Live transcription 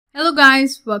Hello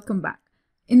guys, welcome back.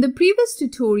 In the previous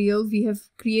tutorial, we have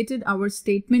created our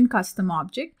statement custom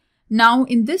object. Now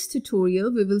in this tutorial,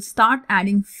 we will start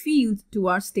adding fields to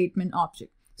our statement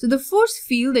object. So the first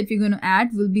field that we're going to add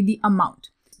will be the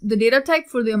amount. The data type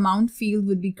for the amount field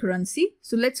would be currency.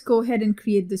 So let's go ahead and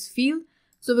create this field.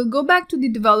 So we'll go back to the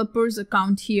developer's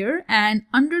account here, and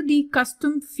under the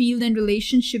custom field and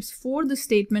relationships for the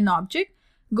statement object,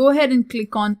 go ahead and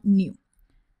click on new.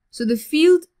 So the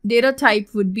field data type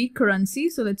would be currency.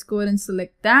 So let's go ahead and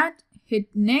select that, hit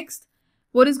next.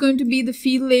 What is going to be the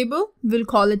field label? We'll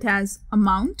call it as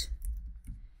amount.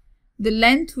 The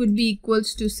length would be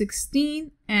equals to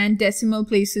 16 and decimal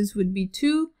places would be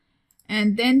 2.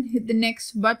 And then hit the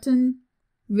next button,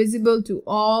 visible to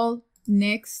all,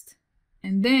 next,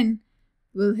 and then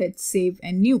we'll hit save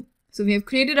and new. So we have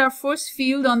created our first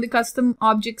field on the custom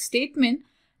object statement.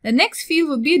 The next field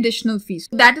will be additional fees.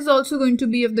 That is also going to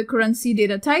be of the currency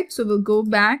data type. So we'll go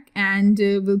back and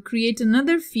we'll create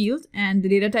another field, and the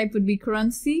data type would be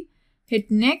currency. Hit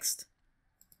next.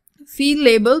 Field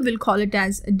label, we'll call it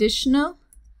as additional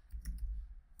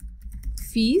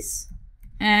fees,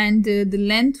 and the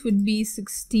length would be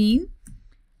 16.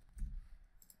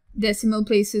 Decimal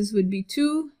places would be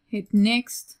 2. Hit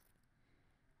next.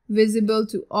 Visible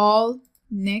to all,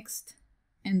 next,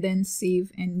 and then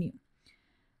save and new.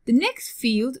 The next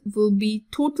field will be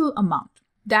total amount.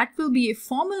 That will be a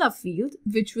formula field,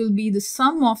 which will be the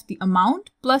sum of the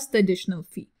amount plus the additional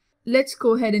fee. Let's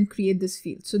go ahead and create this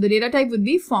field. So the data type would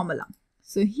be formula.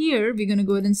 So here we're going to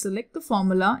go ahead and select the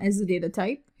formula as the data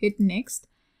type, hit next.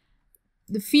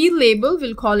 The field label,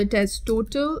 we'll call it as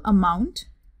total amount.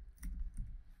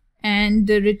 And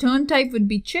the return type would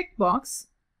be checkbox.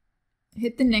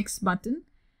 Hit the next button.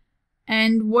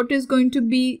 And what is going to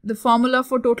be the formula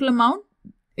for total amount?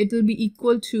 It will be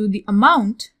equal to the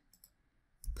amount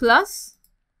plus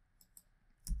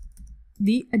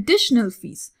the additional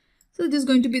fees. So this is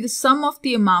going to be the sum of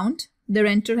the amount the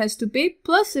renter has to pay,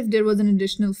 plus if there was an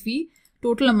additional fee,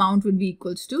 total amount would be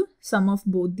equals to sum of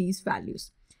both these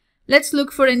values. Let's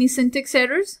look for any syntax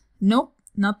errors. Nope,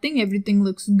 nothing. Everything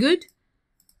looks good.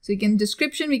 So in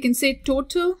description, we can say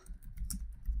total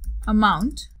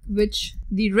amount which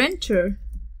the renter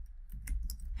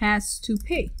has to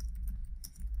pay,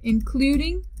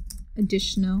 including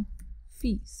additional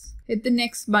fees. Hit the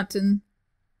next button,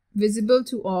 visible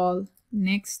to all,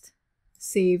 next,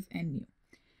 save and new.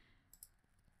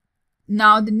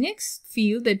 Now the next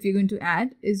field that we're going to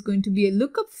add is going to be a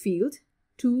lookup field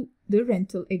to the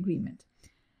rental agreement.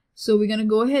 So we're going to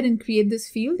go ahead and create this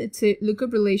field. It's a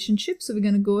lookup relationship. So we're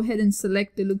going to go ahead and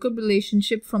select the lookup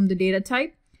relationship from the data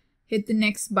type, hit the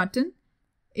next button.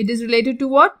 It is related to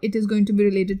what? It is going to be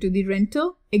related to the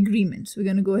rental agreement. So we're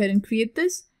going to go ahead and create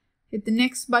this. Hit the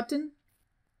next button.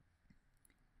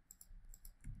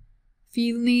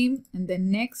 Field name and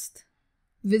then next.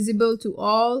 Visible to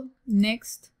all,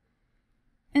 next.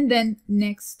 And then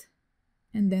next.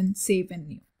 And then save and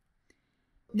new.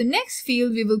 The next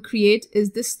field we will create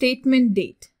is the statement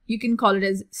date. You can call it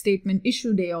as statement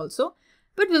issue day also,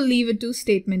 but we'll leave it to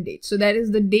statement date. So that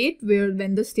is the date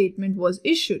when the statement was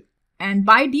issued. And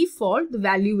by default, the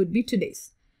value would be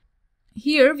today's.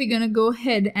 Here, we're going to go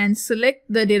ahead and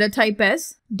select the data type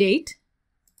as date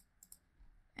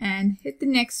and hit the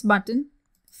next button.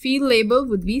 Field label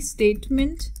would be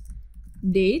statement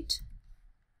date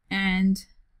and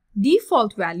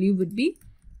default value would be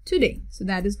today. So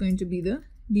that is going to be the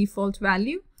default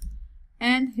value,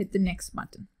 and hit the next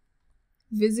button.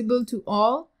 Visible to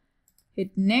all,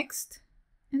 hit next,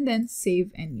 and then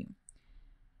save and new.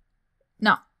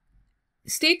 Now,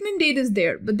 statement date is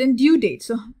there, but then due date.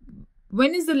 So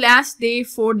when is the last day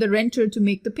for the renter to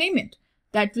make the payment?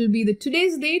 That will be the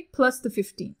today's date plus the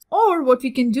 15th. Or what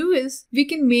we can do is we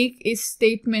can make a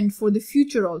statement for the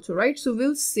future also, right? So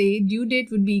we'll say due date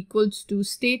would be equals to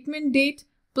statement date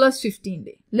plus 15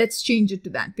 day. Let's change it to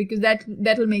that because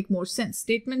that'll make more sense.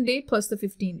 Statement day plus the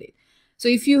 15 day. So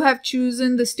if you have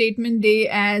chosen the statement day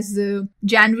as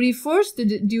January 1st,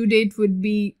 the due date would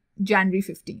be January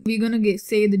 15th. We're going to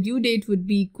say the due date would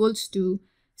be equals to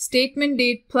statement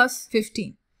date plus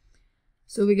 15.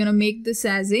 So we're going to make this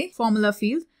as a formula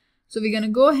field. So we're going to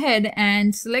go ahead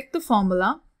and select the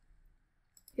formula,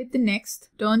 hit the next.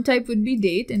 Return type would be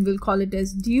date and we'll call it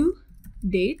as due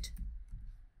date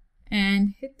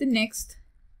and hit the next.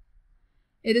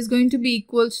 It is going to be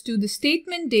equals to the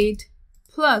statement date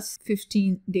plus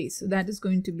 15 days. So that is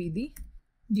going to be the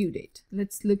due date.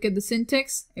 Let's look at the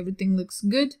syntax. Everything looks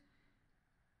good.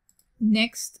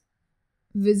 Next,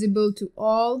 visible to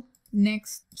all,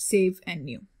 next, save and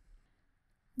new.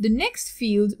 The next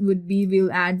field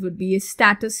we'll add would be a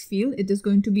status field. It is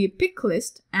going to be a pick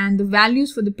list, and the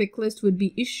values for the pick list would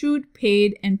be issued,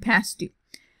 paid, and past due.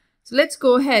 So let's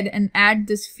go ahead and add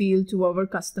this field to our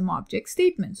custom object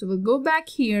statement. So we'll go back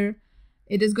here.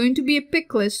 It is going to be a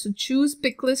pick list. So choose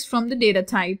pick list from the data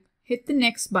type, hit the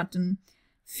next button.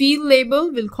 Field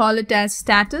label, we'll call it as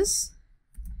status.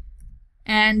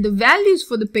 And the values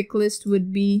for the pick list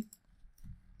would be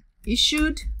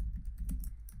issued,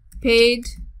 paid,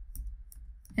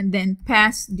 and then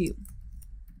past due.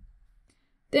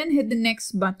 Then hit the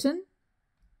next button.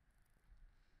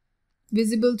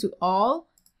 Visible to all,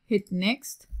 hit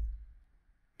next,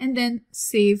 and then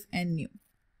save and new.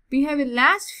 We have a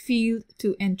last field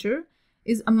to enter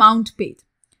is amount paid,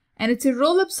 and it's a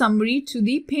roll-up summary to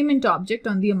the payment object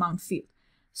on the amount field.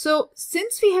 So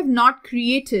since we have not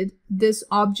created this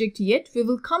object yet, we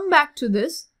will come back to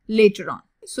this later on.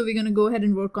 So we're going to go ahead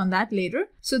and work on that later.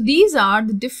 So these are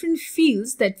the different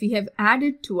fields that we have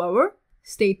added to our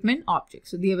statement object.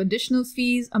 So they have additional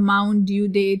fees, amount, due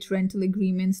date, rental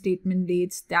agreement, statement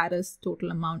date, status,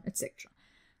 total amount, etc.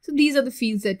 So these are the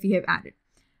fields that we have added.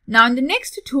 Now in the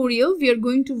next tutorial, we are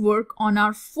going to work on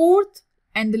our fourth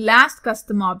and the last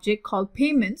custom object called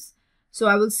payments. So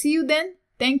I will see you then.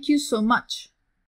 Thank you so much.